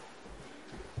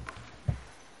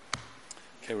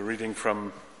Okay, we're reading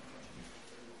from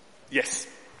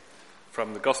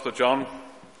the Gospel of John,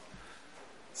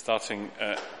 starting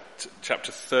at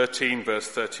chapter 13, verse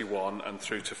 31, and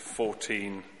through to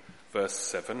 14, verse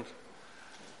 7.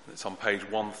 It's on page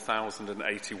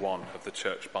 1081 of the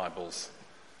Church Bibles.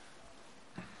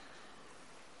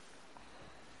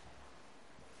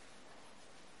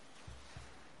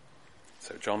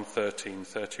 So John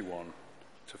 13:31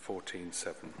 to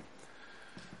 14:7.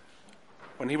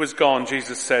 When he was gone,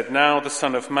 Jesus said, "Now the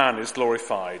Son of Man is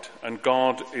glorified, and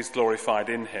God is glorified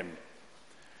in him.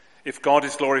 If God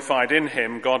is glorified in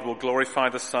him, God will glorify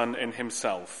the Son in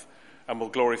himself, and will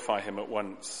glorify him at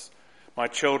once. My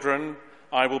children,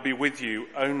 I will be with you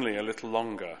only a little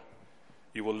longer.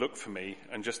 You will look for me,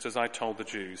 and just as I told the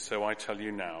Jews, so I tell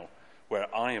you now, where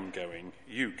I am going,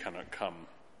 you cannot come.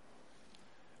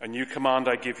 A new command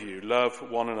I give you,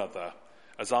 love one another.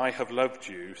 As I have loved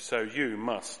you, so you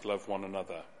must love one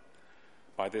another.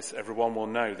 By this everyone will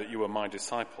know that you are my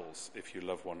disciples, if you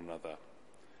love one another."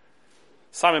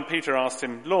 Simon Peter asked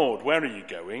him, "Lord, where are you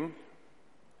going?"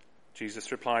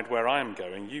 Jesus replied, "Where I am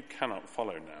going, you cannot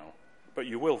follow now, but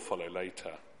you will follow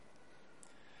later."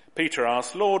 Peter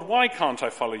asked, "Lord, why can't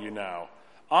I follow you now?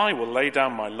 I will lay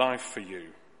down my life for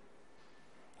you."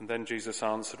 And then Jesus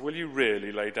answered, "Will you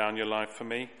really lay down your life for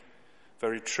me?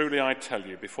 Very truly I tell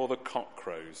you, before the cock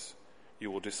crows,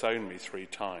 you will disown me 3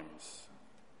 times.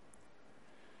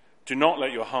 Do not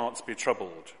let your hearts be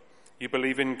troubled. You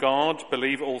believe in God,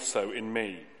 believe also in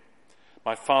me.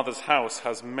 My Father's house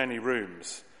has many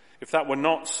rooms. If that were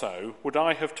not so, would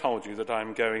I have told you that I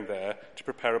am going there to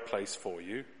prepare a place for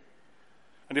you?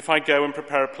 And if I go and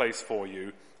prepare a place for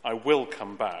you, I will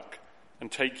come back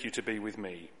and take you to be with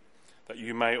me, that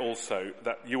you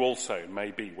also may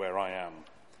be where I am.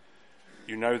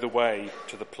 You know the way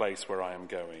to the place where I am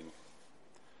going."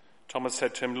 Thomas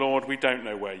said to him, "Lord, we don't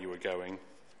know where you are going,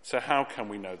 so how can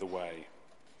we know the way?"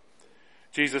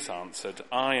 Jesus answered,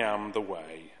 "I am the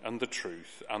way and the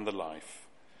truth and the life.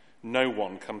 No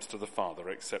one comes to the Father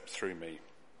except through me.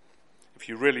 If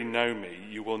you really know me,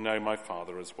 you will know my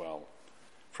Father as well.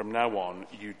 From now on,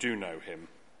 you do know him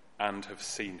and have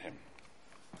seen him."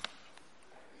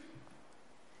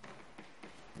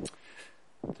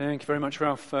 Thank you very much,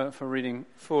 Ralph, for reading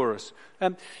for us. I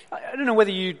don't know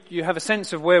whether you have a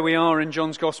sense of where we are in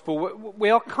John's Gospel. We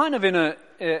are kind of in a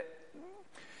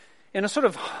sort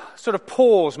of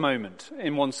pause moment,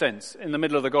 in one sense, in the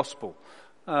middle of the Gospel.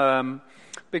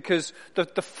 Because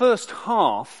the first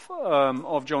half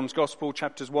of John's Gospel,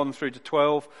 chapters 1 through to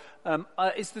 12,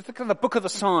 is the book of the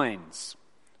signs,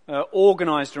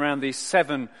 organised around these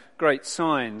 7 great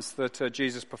signs that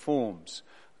Jesus performs,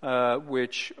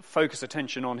 which focus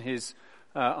attention on his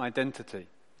identity.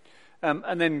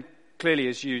 And then, clearly,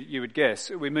 as you would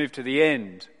guess, we move to the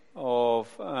end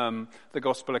of the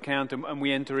Gospel account, and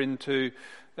we enter into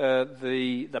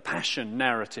the Passion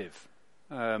narrative,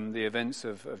 the events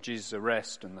of Jesus'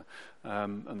 arrest and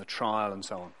the trial and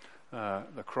so on,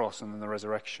 the cross and then the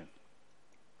resurrection.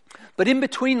 But in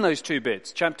between those 2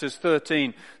 bits, chapters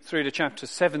 13 through to chapter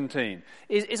 17,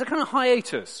 is a kind of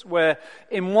hiatus where,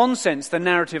 in one sense, the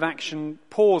narrative action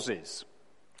pauses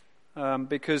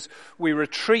because we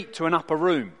retreat to an upper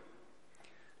room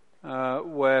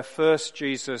where first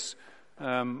Jesus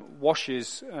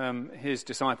washes his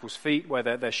disciples' feet, where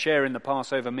they're sharing the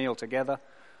Passover meal together,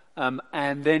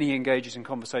 and then he engages in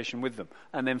conversation with them.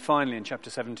 And then finally, in chapter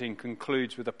 17,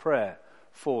 concludes with a prayer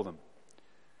for them.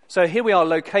 So here we are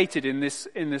located in this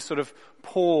sort of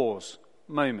pause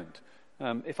moment,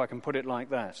 if I can put it like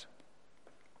that.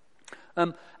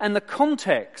 And the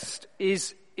context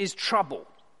is trouble.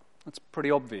 That's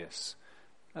pretty obvious.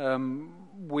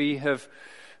 We've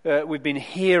been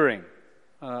hearing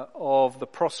of the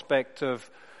prospect of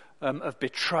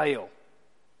betrayal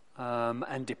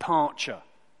and departure,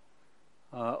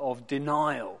 of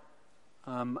denial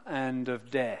and of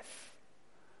death.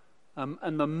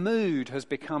 And the mood has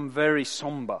become very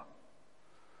somber.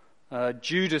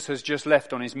 Judas has just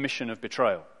left on his mission of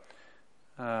betrayal.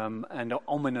 And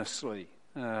ominously,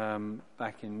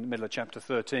 back in the middle of chapter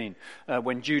 13,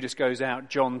 when Judas goes out,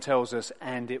 John tells us,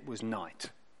 "And it was night."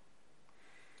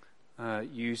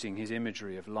 Using his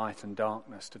imagery of light and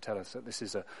darkness to tell us that this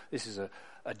is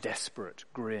a desperate,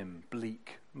 grim,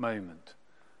 bleak moment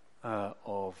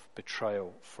of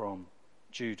betrayal from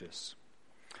Judas.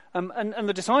 And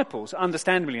the disciples,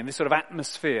 understandably, in this sort of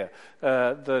atmosphere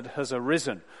that has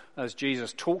arisen as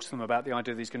Jesus talks to them about the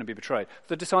idea that he's going to be betrayed,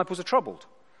 the disciples are troubled.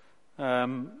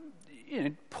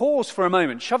 Pause for a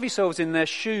moment, shove yourselves in their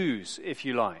shoes, if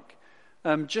you like.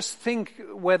 Just think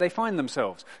where they find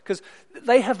themselves, because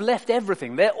they have left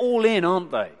everything. They're all in,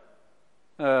 aren't they?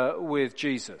 with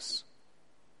Jesus.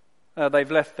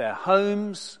 They've left their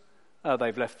homes,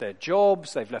 they've left their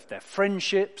jobs, they've left their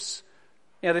friendships.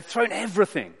 They've thrown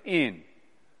everything in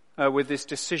with this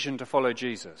decision to follow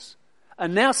Jesus.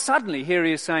 And now suddenly here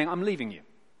he is saying, I'm leaving you.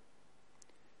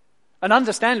 And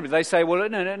understandably they say, well,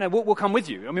 no, we'll come with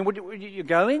you. I mean, you're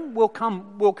going? We'll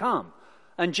come.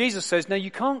 And Jesus says, no, you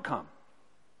can't come.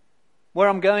 Where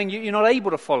I'm going, you're not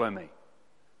able to follow me.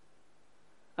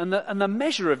 And the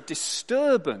measure of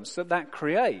disturbance that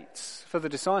creates for the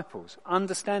disciples,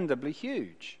 understandably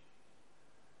huge.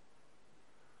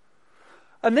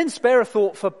 And then spare a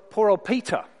thought for poor old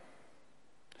Peter,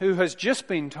 who has just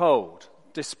been told,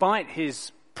 despite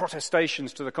his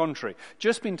protestations to the contrary,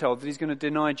 just been told that he's going to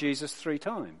deny Jesus 3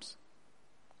 times.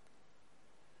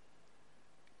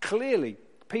 Clearly,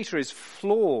 Peter is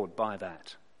floored by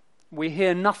that. We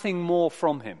hear nothing more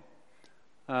from him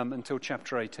until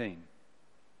chapter 18.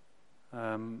 We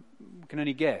can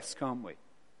only guess, can't we?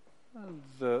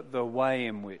 The way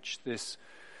in which this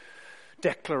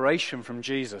declaration from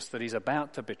Jesus that he's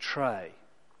about to betray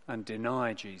and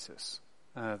deny Jesus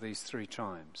these 3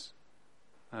 times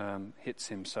hits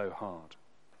him so hard.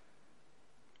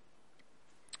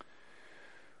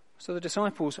 So the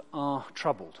disciples are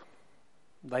troubled.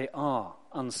 They are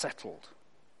unsettled.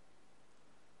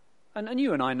 And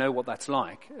you and I know what that's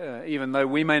like. Even though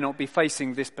we may not be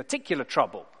facing this particular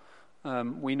trouble,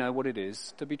 we know what it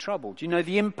is to be troubled. You know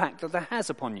the impact that has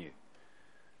upon you.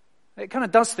 It kind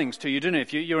of does things to you, doesn't it?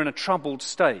 If you're in a troubled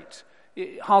state,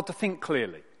 it's hard to think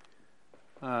clearly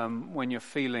when you're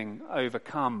feeling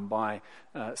overcome by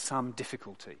some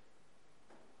difficulty.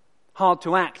 Hard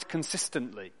to act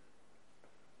consistently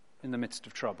in the midst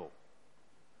of trouble.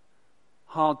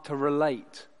 Hard to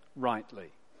relate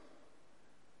rightly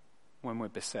when we're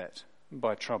beset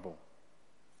by trouble.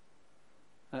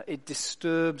 It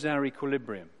disturbs our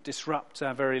equilibrium, disrupts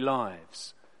our very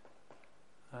lives.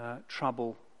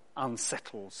 Trouble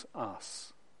unsettles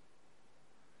us.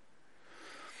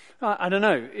 I don't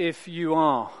know if you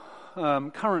are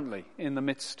currently in the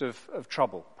midst of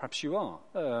trouble. Perhaps you are.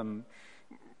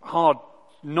 Hard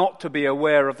not to be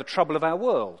aware of the trouble of our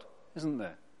world, isn't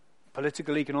there?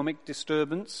 Political, economic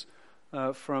disturbance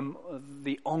from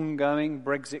the ongoing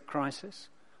Brexit crisis.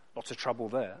 Lots of trouble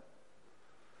there.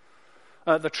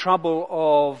 The trouble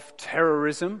of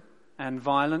terrorism and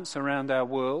violence around our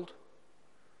world.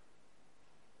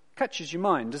 Catches your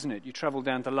mind, doesn't it? You travel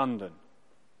down to London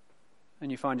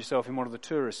and you find yourself in one of the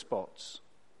tourist spots.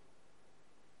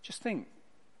 Just think,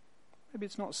 maybe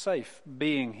it's not safe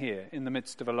being here in the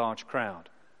midst of a large crowd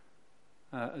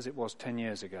as it was 10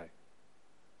 years ago.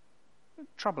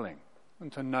 Troubling,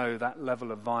 and to know that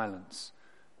level of violence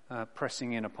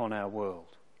pressing in upon our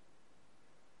world.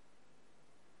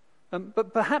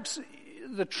 But perhaps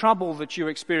the trouble that you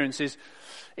experience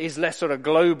is less sort of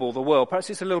global, the world.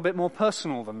 Perhaps it's a little bit more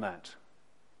personal than that.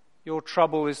 Your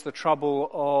trouble is the trouble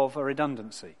of a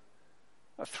redundancy,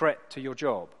 a threat to your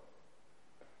job.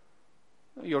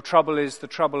 Your trouble is the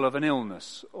trouble of an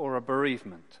illness or a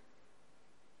bereavement.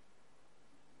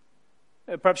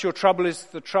 Perhaps your trouble is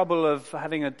the trouble of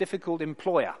having a difficult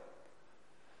employer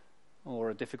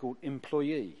or a difficult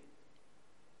employee.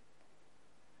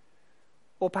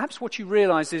 Or perhaps what you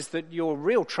realize is that your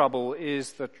real trouble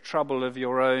is the trouble of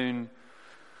your own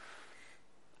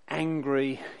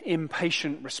angry,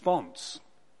 impatient response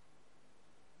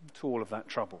to all of that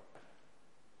trouble.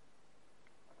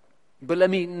 But let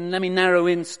me narrow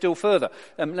in still further.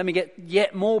 Let me get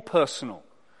yet more personal.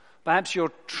 Perhaps your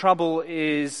trouble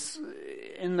is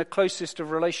in the closest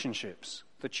of relationships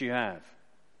that you have.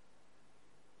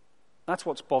 That's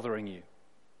what's bothering you.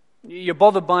 You're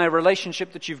bothered by a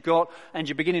relationship that you've got and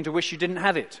you're beginning to wish you didn't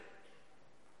have it.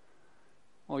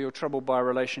 Or you're troubled by a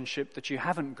relationship that you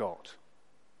haven't got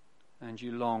and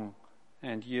you long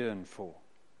and yearn for.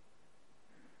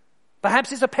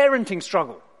 Perhaps it's a parenting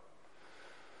struggle.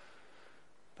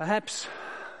 Perhaps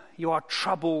you are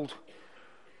troubled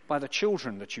by the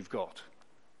children that you've got.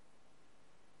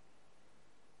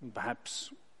 Perhaps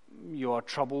you are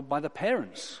troubled by the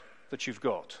parents that you've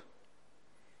got.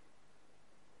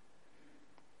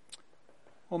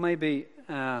 Or maybe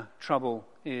our trouble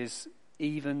is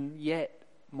even yet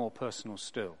more personal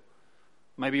still.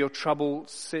 Maybe your trouble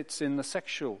sits in the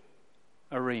sexual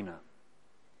arena.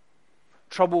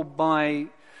 Troubled by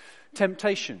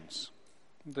temptations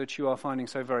that you are finding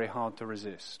so very hard to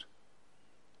resist.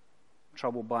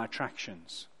 Troubled by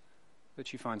attractions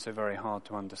that you find so very hard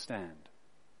to understand.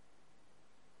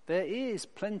 There is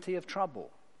plenty of trouble.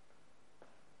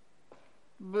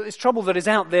 But it's trouble that is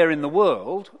out there in the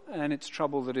world, and it's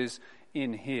trouble that is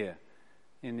in here,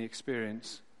 in the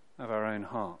experience of our own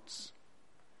hearts.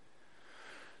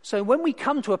 So when we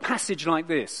come to a passage like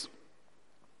this,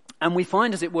 and we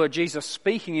find, as it were, Jesus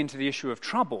speaking into the issue of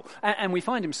trouble, and we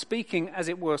find him speaking, as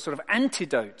it were, sort of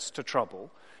antidotes to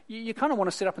trouble, you kind of want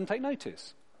to sit up and take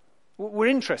notice. We're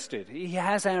interested. He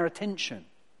has our attention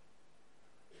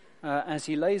as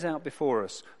he lays out before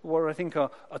us what I think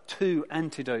are two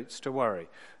antidotes to worry.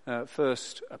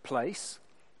 First, a place,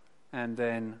 and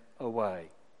then a way.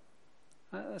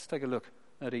 Let's take a look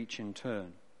at each in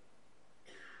turn.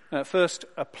 First,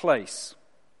 a place.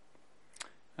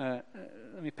 Let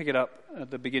me pick it up at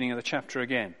the beginning of the chapter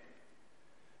again.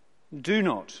 Do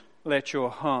not let your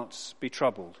hearts be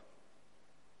troubled.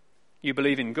 You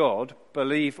believe in God,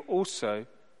 believe also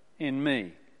in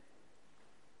me.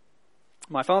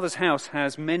 My Father's house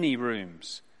has many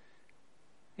rooms.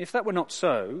 If that were not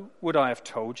so, would I have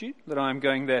told you that I am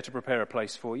going there to prepare a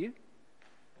place for you?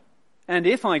 And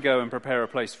if I go and prepare a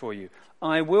place for you,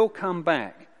 I will come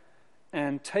back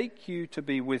and take you to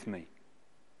be with me,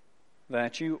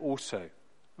 that you also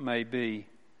may be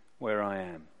where I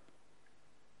am.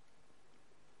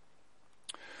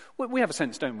 We have a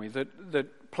sense, don't we,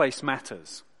 that place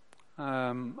matters.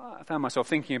 I found myself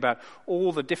thinking about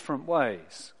all the different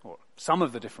ways, or some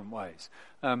of the different ways,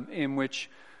 in which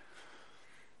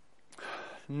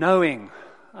knowing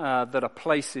that a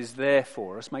place is there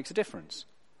for us makes a difference.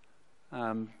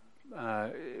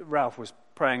 Ralph was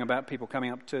praying about people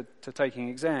coming up to taking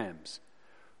exams.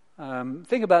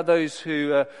 Think about those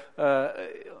who, at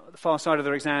the far side of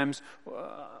their exams,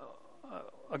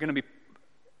 are going to be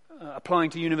applying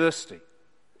to university,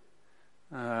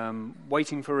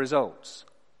 waiting for results.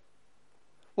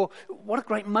 Well, what a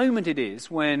great moment it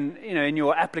is when, in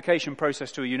your application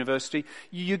process to a university,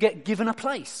 you get given a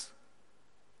place.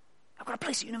 I've got a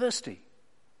place at university.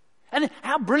 And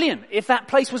how brilliant if that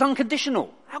place was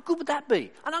unconditional. How good would that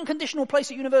be? An unconditional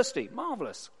place at university.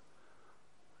 Marvellous.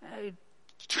 It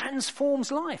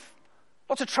transforms life.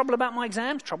 Lots of trouble about my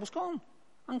exams. Trouble's gone.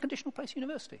 Unconditional place at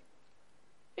university.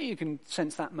 You can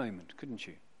sense that moment, couldn't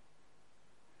you?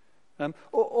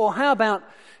 Or how about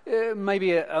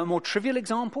maybe a more trivial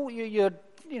example?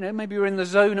 Maybe you're in the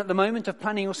zone at the moment of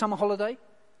planning your summer holiday.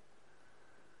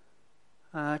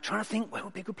 Trying to think where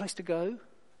would be a good place to go.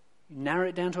 You narrow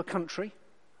it down to a country,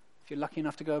 if you're lucky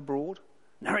enough to go abroad.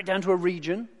 Narrow it down to a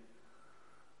region.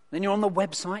 Then you're on the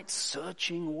website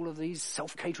searching all of these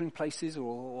self-catering places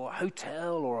or a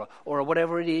hotel or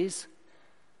whatever it is.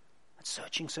 And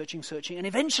searching. And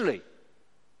eventually,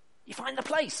 you find the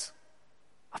place.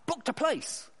 I've booked a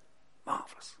place.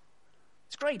 Marvellous.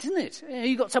 It's great, isn't it?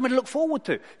 You've got somewhere to look forward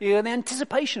to. You're in the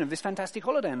anticipation of this fantastic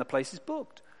holiday and the place is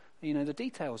booked. You know the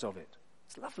details of it.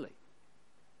 It's lovely.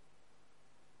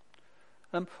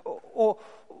 Or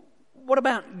what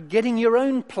about getting your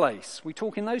own place? We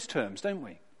talk in those terms, don't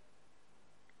we?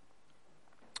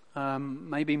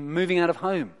 Maybe moving out of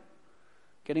home,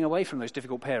 getting away from those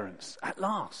difficult parents. At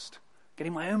last,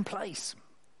 getting my own place.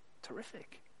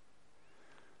 Terrific.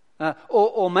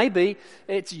 Or maybe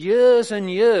it's years and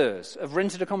years of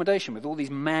rented accommodation with all these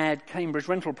mad Cambridge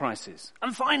rental prices.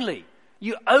 And finally,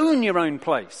 you own your own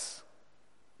place.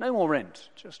 No more rent,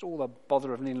 just all the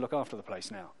bother of needing to look after the place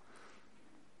now.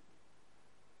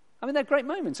 I mean, they're great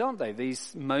moments, aren't they?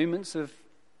 These moments of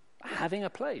having a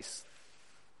place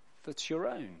that's your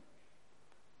own.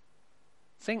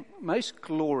 Think most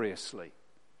gloriously,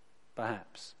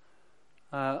 perhaps,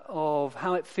 of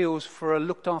how it feels for a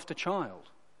looked-after child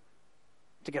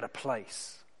to get a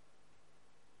place.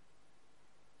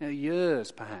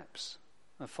 Years, perhaps,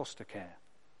 of foster care,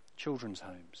 children's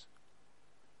homes.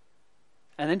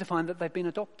 And then to find that they've been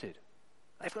adopted.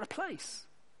 They've got a place.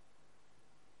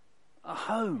 A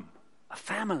home, a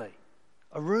family,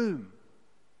 a room,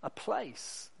 a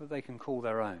place that they can call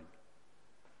their own.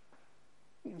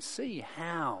 You can see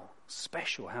how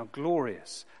special, how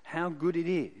glorious, how good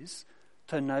it is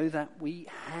to know that we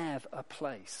have a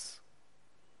place.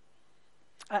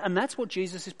 And that's what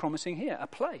Jesus is promising here, a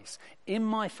place. In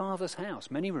my Father's house,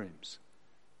 many rooms.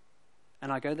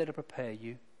 And I go there to prepare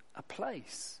you a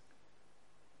place.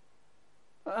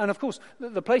 And of course,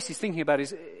 the place he's thinking about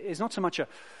is not so much a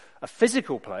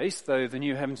physical place, though the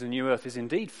new heavens and new earth is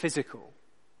indeed physical,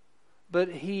 but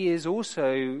he is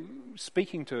also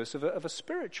speaking to us of a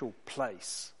spiritual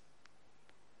place.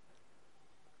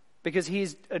 Because he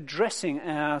is addressing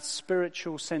our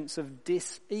spiritual sense of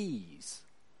dis-ease,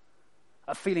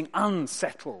 of feeling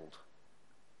unsettled.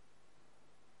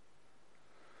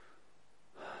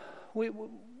 We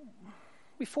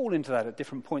fall into that at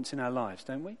different points in our lives,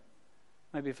 don't we?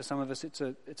 Maybe for some of us it's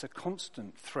a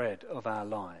constant thread of our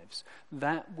lives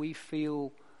that we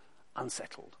feel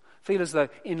unsettled. Feel as though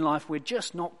in life we're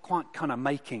just not quite kind of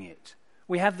making it.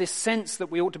 We have this sense that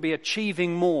we ought to be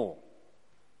achieving more.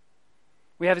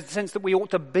 We have the sense that we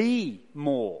ought to be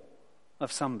more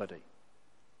of somebody.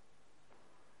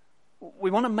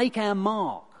 We want to make our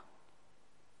mark.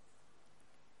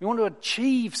 We want to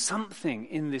achieve something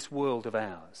in this world of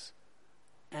ours.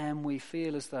 And we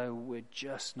feel as though we're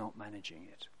just not managing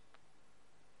it.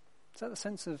 Is that the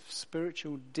sense of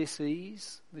spiritual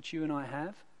dis-ease that you and I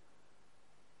have?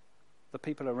 The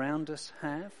people around us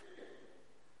have?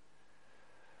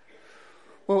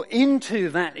 Well, into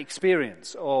that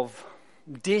experience of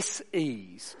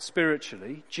dis-ease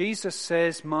spiritually, Jesus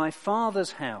says, "My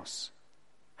Father's house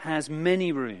has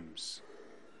many rooms.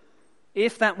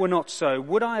 If that were not so,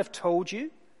 would I have told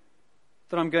you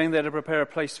that I'm going there to prepare a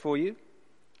place for you?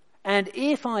 And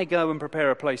if I go and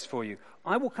prepare a place for you,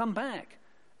 I will come back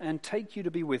and take you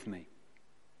to be with me,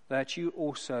 that you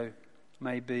also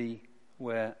may be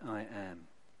where I am."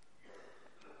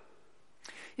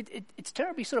 It's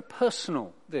terribly sort of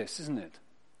personal, this, isn't it?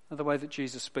 The way that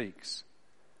Jesus speaks.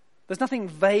 There's nothing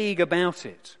vague about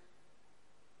it.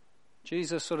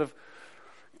 Jesus sort of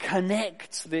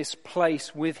connects this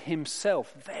place with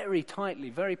himself very tightly,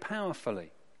 very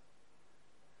powerfully.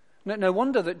 No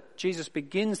wonder that Jesus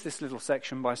begins this little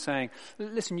section by saying,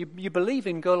 listen, you believe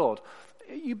in God,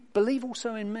 you believe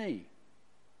also in me.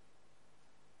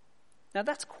 Now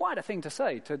that's quite a thing to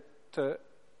say to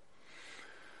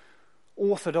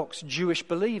Orthodox Jewish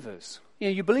believers. You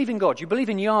know, you believe in God, you believe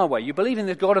in Yahweh, you believe in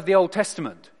the God of the Old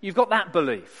Testament. You've got that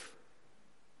belief.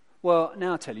 Well,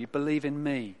 now I tell you, believe in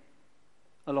me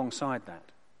alongside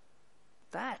that.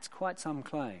 That's quite some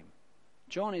claim.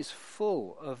 John is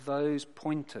full of those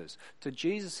pointers to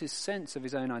Jesus' sense of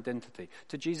his own identity,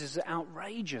 to Jesus'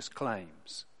 outrageous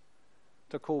claims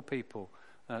to call people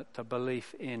to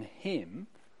belief in him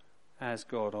as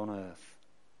God on earth.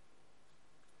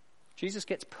 Jesus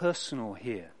gets personal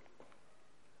here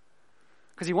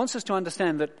because he wants us to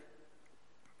understand that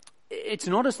it's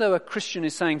not as though a Christian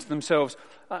is saying to themselves,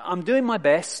 I'm doing my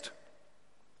best,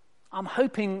 I'm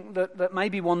hoping that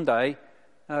maybe one day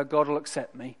God will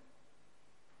accept me.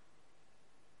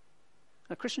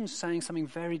 A Christian's saying something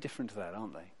very different to that,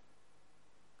 aren't they?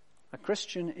 A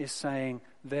Christian is saying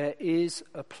there is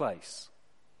a place,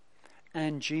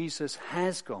 and Jesus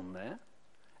has gone there,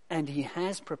 and he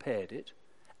has prepared it,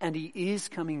 and he is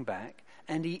coming back,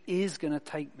 and he is going to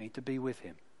take me to be with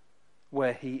him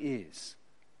where he is.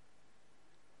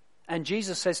 And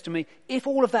Jesus says to me, if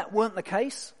all of that weren't the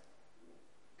case,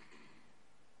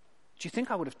 do you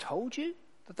think I would have told you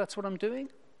that that's what I'm doing?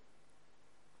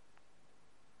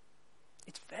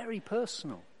 It's very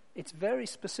personal. It's very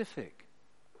specific.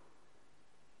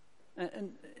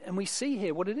 And we see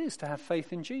here what it is to have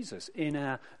faith in Jesus in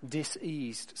our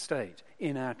diseased state,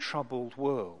 in our troubled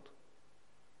world.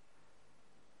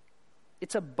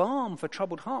 It's a balm for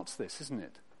troubled hearts, this, isn't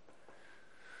it?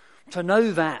 To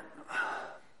know that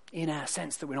in our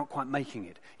sense that we're not quite making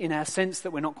it, in our sense that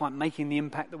we're not quite making the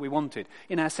impact that we wanted,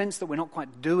 in our sense that we're not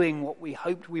quite doing what we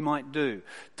hoped we might do,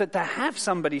 to have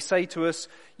somebody say to us,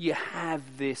 you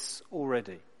have this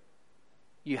already.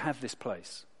 You have this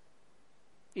place.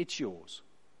 It's yours.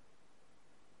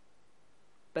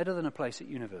 Better than a place at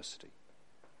university.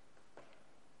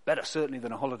 Better certainly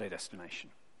than a holiday destination.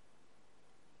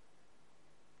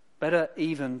 Better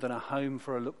even than a home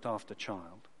for a looked after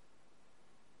child.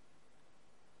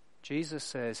 Jesus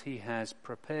says he has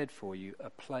prepared for you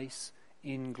a place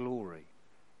in glory.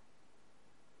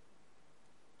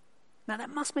 Now that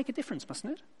must make a difference,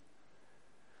 mustn't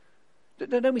it?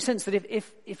 Don't we sense that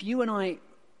if you and I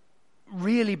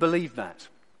really believe that,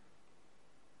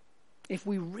 if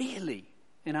we really,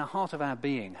 in our heart of our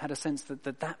being, had a sense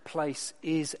that place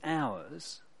is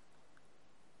ours,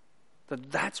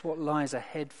 that's what lies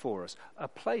ahead for us, a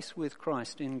place with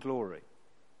Christ in glory,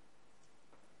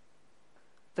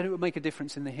 then it would make a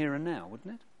difference in the here and now,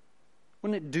 wouldn't it?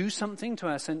 Wouldn't it do something to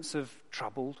our sense of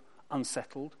troubled,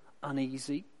 unsettled,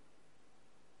 uneasy?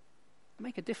 It'd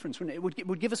make a difference, wouldn't it? It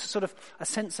would give us a sort of a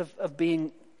sense of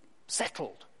being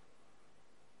settled,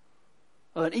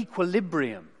 an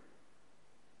equilibrium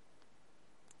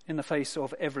in the face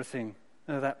of everything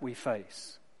that we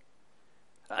face.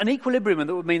 An equilibrium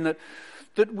that would mean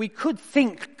that we could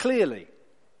think clearly,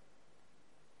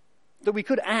 that we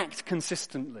could act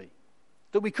consistently,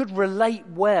 that we could relate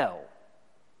well,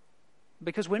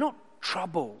 because we're not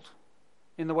troubled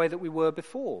in the way that we were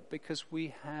before, because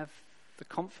we have the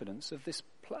confidence of this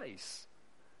place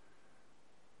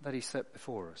that he set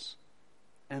before us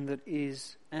and that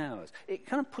is ours. It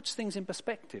kind of puts things in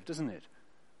perspective, doesn't it?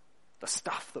 The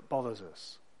stuff that bothers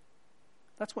us.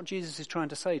 That's what Jesus is trying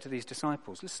to say to these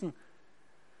disciples. Listen,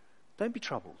 don't be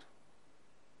troubled.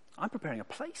 I'm preparing a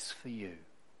place for you.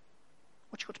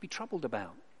 What you got to be troubled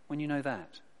about when you know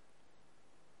that?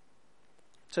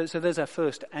 So there's our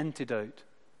first antidote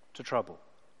to trouble.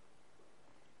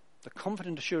 The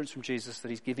confident assurance from Jesus that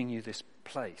he's giving you this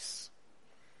place.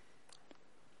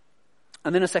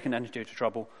 And then a second antidote to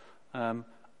trouble,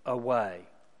 a way.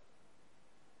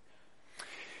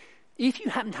 If you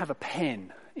happen to have a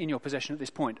pen in your possession at this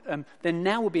point, then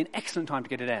now would be an excellent time to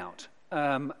get it out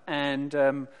and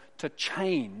to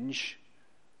change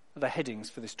the headings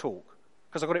for this talk.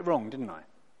 Because I got it wrong, didn't I?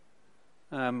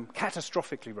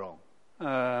 Catastrophically wrong.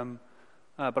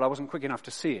 But I wasn't quick enough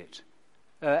to see it.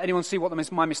 Anyone see what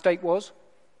my mistake was?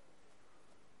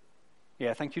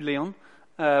 Yeah, thank you, Leon.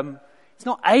 It's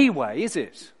not a way, is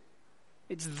it?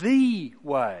 It's the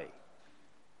way.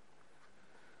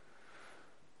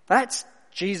 That's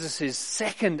Jesus'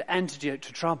 second antidote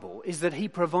to trouble, is that he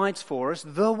provides for us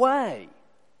the way.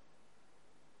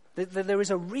 There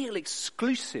is a real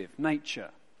exclusive nature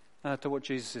to what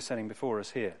Jesus is setting before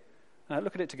us here.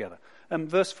 Look at it together.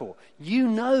 Verse 4, you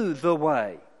know the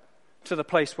way to the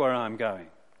place where I'm going.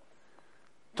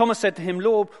 Thomas said to him,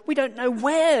 Lord, we don't know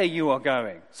where you are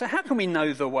going, so how can we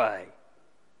know the way?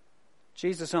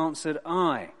 Jesus answered,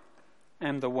 I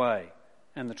am the way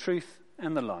and the truth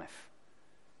and the life.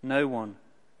 No one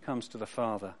comes to the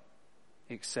Father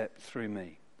except through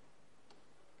me.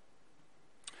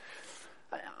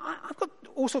 I've got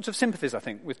all sorts of sympathies, I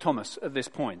think, with Thomas at this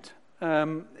point.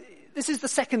 This is the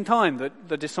second time that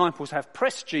the disciples have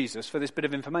pressed Jesus for this bit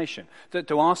of information,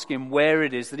 to ask him where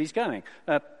it is that he's going.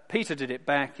 Peter did it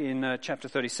back in chapter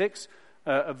 36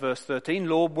 of verse 13,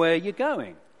 Lord, where are you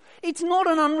going? It's not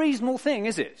an unreasonable thing,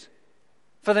 is it,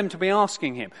 for them to be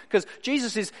asking him? Because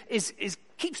Jesus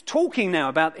keeps talking now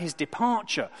about his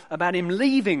departure, about him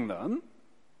leaving them.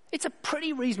 It's a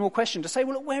pretty reasonable question to say,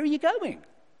 well, where are you going?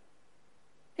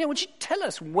 Yeah, would you tell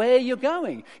us where you're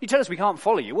going? You tell us we can't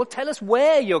follow you. Well, tell us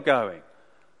where you're going.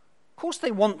 Of course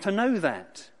they want to know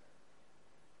that.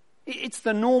 It's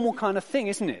the normal kind of thing,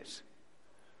 isn't it?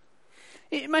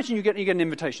 Imagine you get an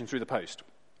invitation through the post.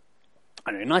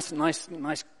 I don't know,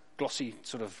 nice, glossy,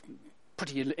 sort of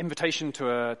pretty invitation to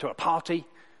a party,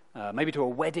 maybe to a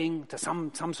wedding, to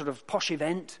some sort of posh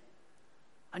event.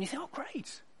 And you think, oh,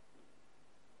 great.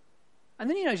 And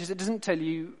then you notice it doesn't tell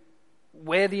you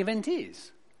where the event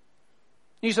is.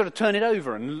 You sort of turn it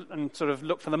over and sort of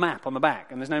look for the map on the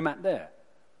back, and there's no map there.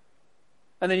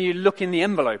 And then you look in the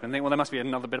envelope and think, well, there must be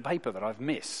another bit of paper that I've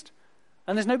missed.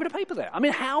 And there's no bit of paper there. I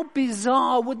mean, how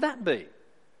bizarre would that be?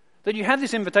 That you have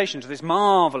this invitation to this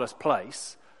marvellous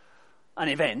place, an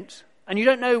event, and you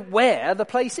don't know where the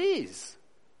place is.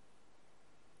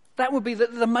 That would be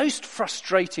the most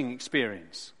frustrating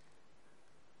experience.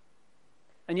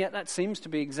 And yet that seems to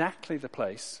be exactly the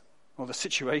place, or the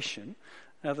situation,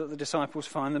 that the disciples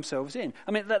find themselves in.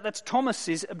 I mean, that's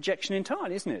Thomas's objection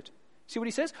entirely, isn't it? See what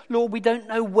he says? Lord, we don't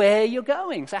know where you're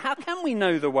going, so how can we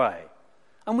know the way?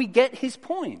 And we get his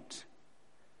point.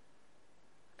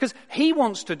 Because he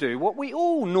wants to do what we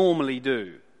all normally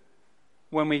do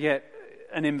when we get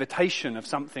an invitation of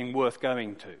something worth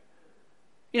going to.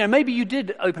 You know, maybe you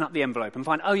did open up the envelope and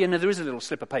find, oh yeah, no, there is a little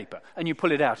slip of paper, and you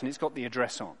pull it out and it's got the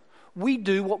address on. We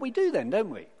do what we do then, don't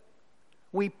we?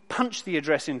 We punch the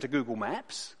address into Google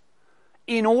Maps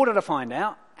in order to find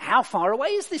out how far away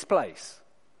is this place?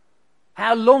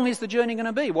 How long is the journey going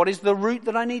to be? What is the route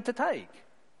that I need to take?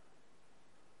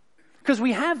 Because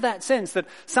we have that sense that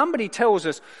somebody tells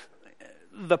us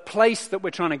the place that we're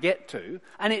trying to get to,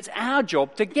 and it's our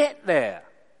job to get there.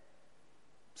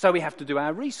 So we have to do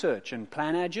our research and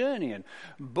plan our journey and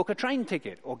book a train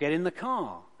ticket or get in the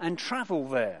car and travel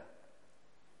there.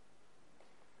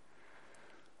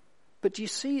 But do you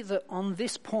see that on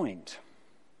this point,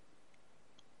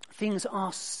 things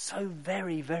are so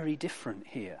very, very different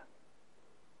here?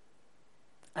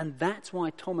 And that's why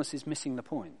Thomas is missing the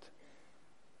point.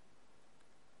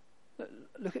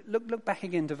 Look back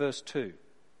again to verse 2.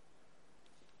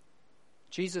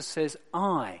 Jesus says,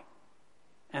 I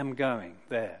am going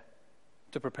there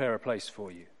to prepare a place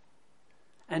for you.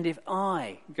 And if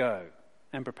I go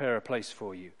and prepare a place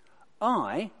for you,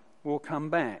 I will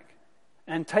come back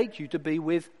and take you to be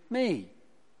with me,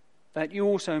 that you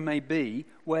also may be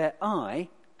where I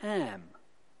am.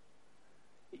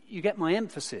 You get my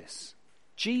emphasis.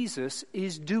 Jesus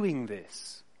is doing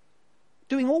this,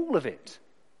 doing all of it.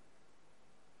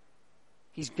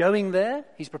 He's going there,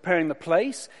 he's preparing the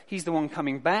place, he's the one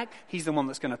coming back, he's the one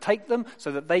that's going to take them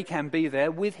so that they can be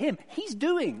there with him. He's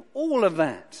doing all of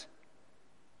that.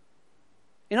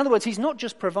 In other words, he's not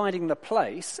just providing the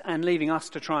place and leaving us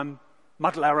to try and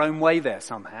muddle our own way there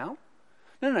somehow.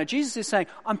 No, Jesus is saying,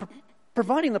 I'm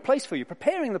providing the place for you,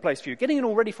 preparing the place for you, getting it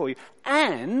all ready for you,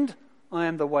 and I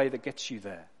am the way that gets you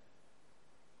there.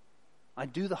 I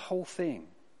do the whole thing.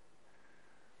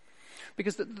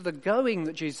 Because the going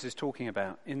that Jesus is talking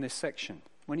about in this section,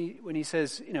 when he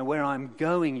says, where I'm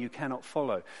going you cannot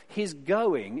follow, his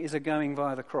going is a going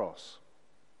via the cross.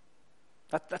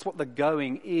 That's what the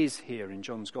going is here in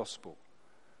John's Gospel.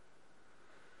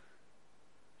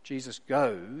 Jesus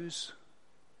goes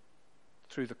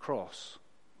through the cross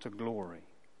to glory.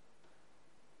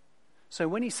 So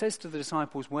when he says to the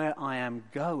disciples, where I am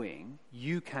going,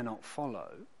 you cannot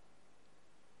follow,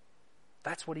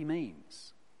 that's what he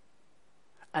means.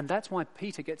 And that's why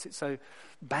Peter gets it so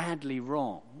badly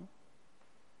wrong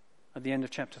at the end of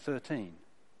chapter 13.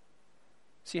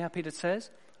 See how Peter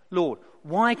says, Lord,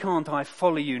 why can't I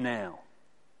follow you now?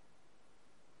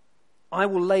 I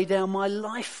will lay down my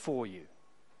life for you,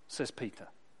 says Peter.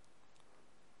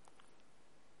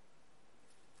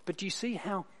 But do you see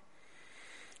how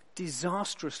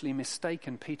disastrously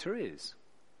mistaken Peter is?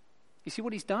 You see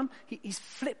what he's done? He's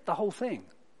flipped the whole thing.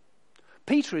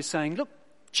 Peter is saying, look,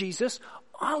 Jesus,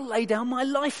 I'll lay down my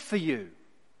life for you.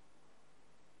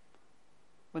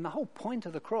 When the whole point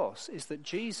of the cross is that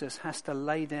Jesus has to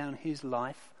lay down his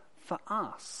life for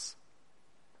us.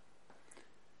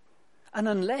 And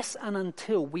unless and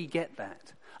until we get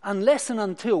that, unless and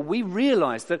until we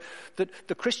realize that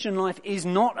the Christian life is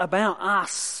not about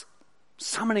us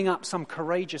summoning up some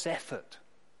courageous effort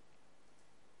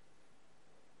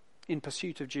in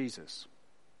pursuit of Jesus,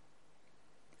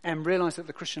 and realize that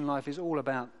the Christian life is all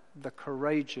about the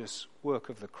courageous work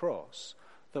of the cross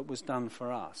that was done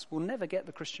for us, we'll never get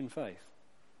the Christian faith.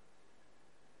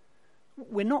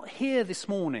 We're not here this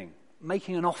morning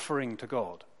making an offering to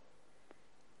God,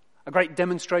 a great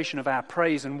demonstration of our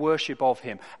praise and worship of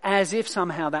him, as if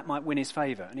somehow that might win his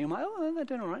favour. And you're like, oh, they're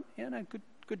doing all right. Yeah, no,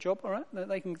 good job, all right.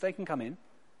 They can come in.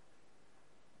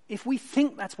 If we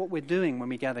think that's what we're doing when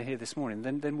we gather here this morning,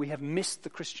 then we have missed the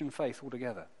Christian faith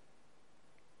altogether.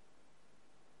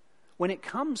 When it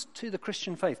comes to the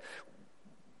Christian faith,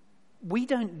 we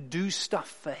don't do stuff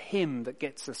for him that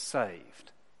gets us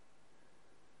saved.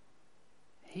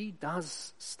 He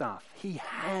does stuff. He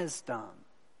has done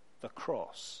the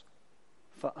cross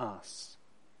for us.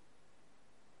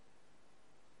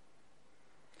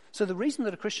 So the reason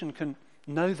that a Christian can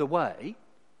know the way,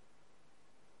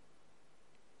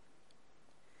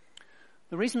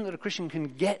 the reason that a Christian can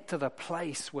get to the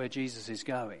place where Jesus is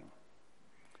going,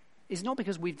 is not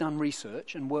because we've done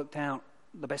research and worked out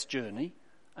the best journey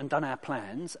and done our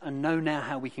plans and know now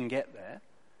how we can get there.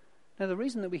 No, the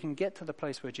reason that we can get to the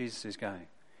place where Jesus is going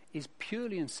is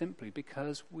purely and simply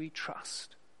because we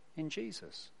trust in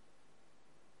Jesus.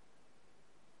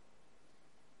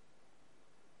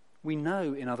 We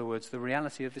know, in other words, the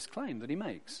reality of this claim that he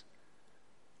makes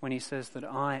when he says that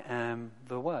I am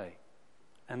the way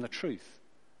and the truth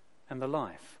and the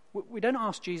life. We don't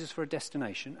ask Jesus for a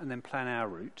destination and then plan our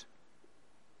route.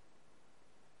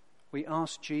 We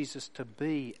ask Jesus to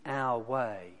be our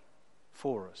way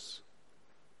for us,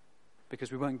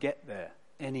 because we won't get there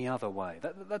any other way.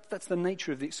 That's the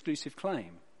nature of the exclusive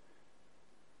claim.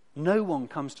 No one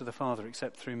comes to the Father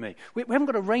except through me. We haven't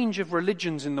got a range of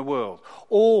religions in the world,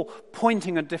 all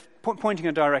pointing a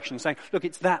direction, saying, look,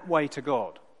 it's that way to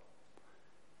God.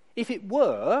 If it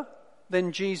were,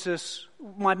 then Jesus,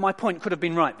 my point could have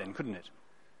been right then, couldn't it?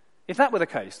 If that were the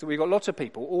case, that we've got lots of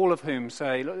people, all of whom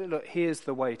say, look, here's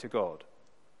the way to God.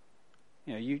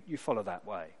 You follow that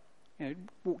way.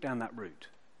 Walk down that route.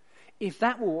 If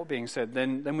that were what being said,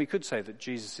 then we could say that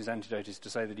Jesus' antidote is to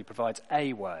say that he provides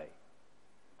a way.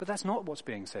 But that's not what's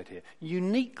being said here.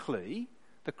 Uniquely,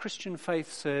 the Christian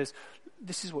faith says,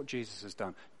 this is what Jesus has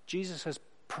done. Jesus has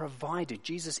provided.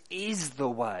 Jesus is the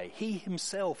way. He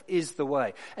himself is the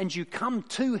way. And you come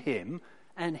to him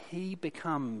and he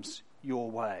becomes your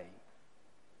way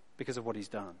because of what he's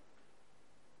done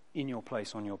in your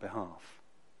place on your behalf.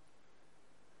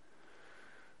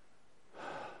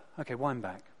 Okay, wind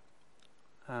back.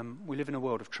 We live in a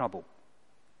world of trouble.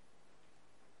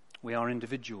 We are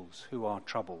individuals who are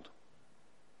troubled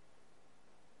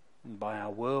by our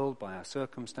world, by our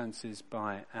circumstances,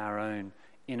 by our own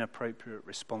inappropriate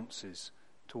responses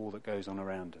to all that goes on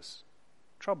around us.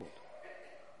 Troubled.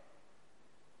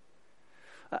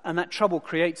 And that trouble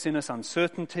creates in us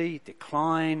uncertainty,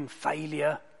 decline,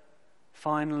 failure.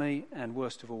 Finally, and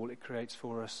worst of all, it creates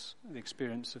for us the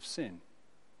experience of sin.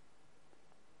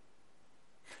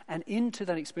 And into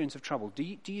that experience of trouble, do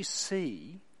you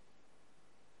see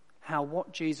how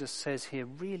what Jesus says here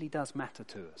really does matter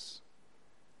to us?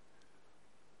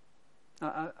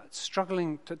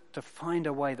 Struggling to find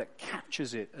a way that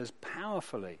captures it as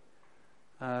powerfully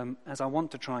as I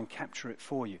want to try and capture it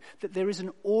for you, that there is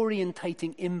an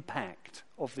orientating impact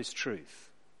of this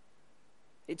truth.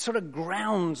 It sort of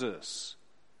grounds us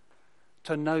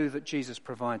to know that Jesus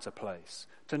provides a place,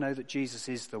 to know that Jesus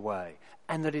is the way,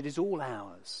 and that it is all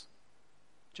ours,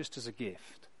 just as a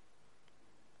gift.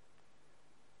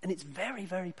 And it's very,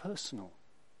 very personal.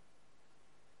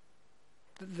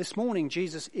 This morning,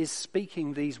 Jesus is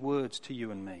speaking these words to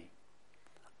you and me.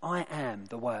 I am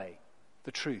the way,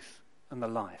 the truth, and the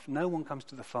life. No one comes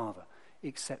to the Father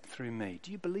except through me.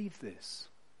 Do you believe this?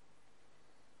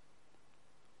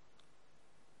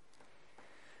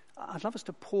 I'd love us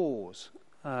to pause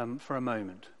for a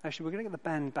moment. Actually, we're going to get the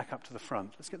band back up to the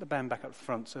front. Let's get the band back up to the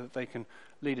front so that they can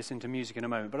lead us into music in a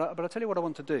moment. But I'll tell you what I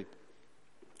want to do.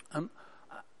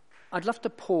 I'd love to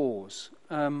pause.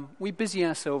 We busy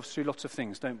ourselves through lots of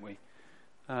things, don't we,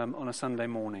 on a Sunday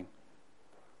morning.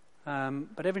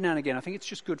 But every now and again, I think it's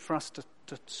just good for us to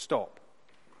stop.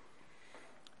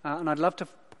 And I'd love to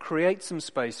create some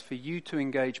space for you to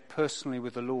engage personally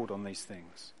with the Lord on these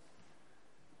things.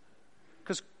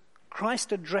 Because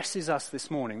Christ addresses us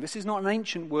this morning. This is not an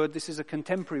ancient word, this is a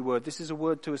contemporary word. This is a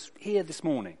word to us here this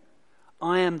morning.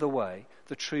 I am the way,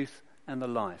 the truth, and the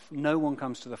life. No one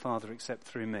comes to the Father except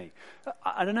through me.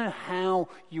 I don't know how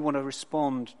you want to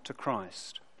respond to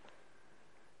Christ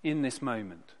in this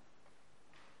moment.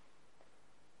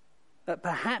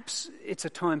 Perhaps it's a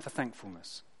time for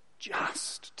thankfulness,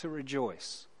 just to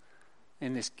rejoice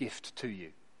in this gift to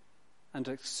you and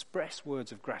to express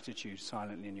words of gratitude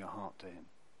silently in your heart to him.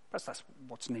 Perhaps that's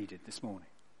what's needed this morning.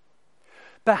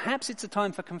 Perhaps it's a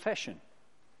time for confession,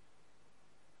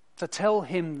 to tell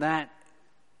him that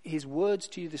his words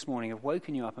to you this morning have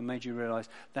woken you up and made you realize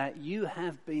that you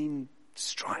have been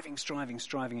striving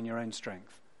in your own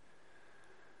strength.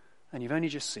 And you've only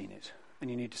just seen it, and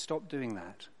you need to stop doing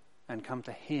that and come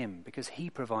to him because he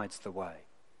provides the way.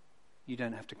 You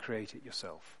don't have to create it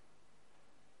yourself.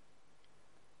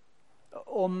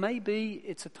 Or maybe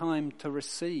it's a time to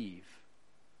receive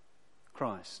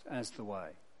Christ as the way.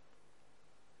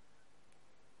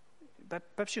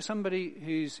 Perhaps you're somebody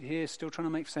who's here still trying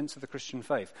to make sense of the Christian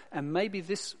faith. And maybe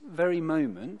this very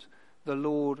moment, the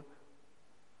Lord,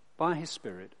 by his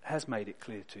Spirit, has made it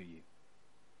clear to you.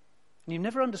 And you've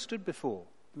never understood before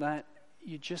that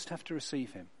you just have to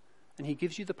receive him. And he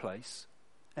gives you the place,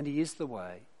 and he is the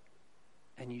way,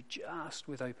 and you just,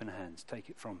 with open hands, take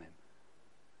it from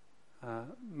him.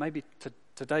 Maybe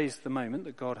today's the moment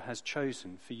that God has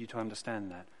chosen for you to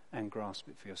understand that and grasp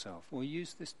it for yourself. Or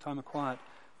use this time of quiet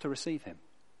to receive him,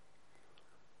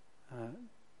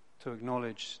 to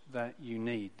acknowledge that you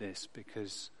need this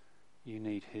because you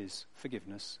need his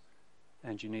forgiveness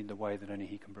and you need the way that only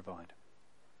he can provide.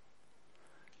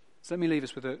 So let me leave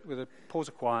us with a pause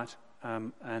of quiet,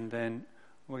 and then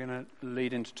we're going to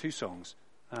lead into two songs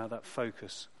that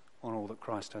focus on all that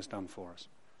Christ has done for us.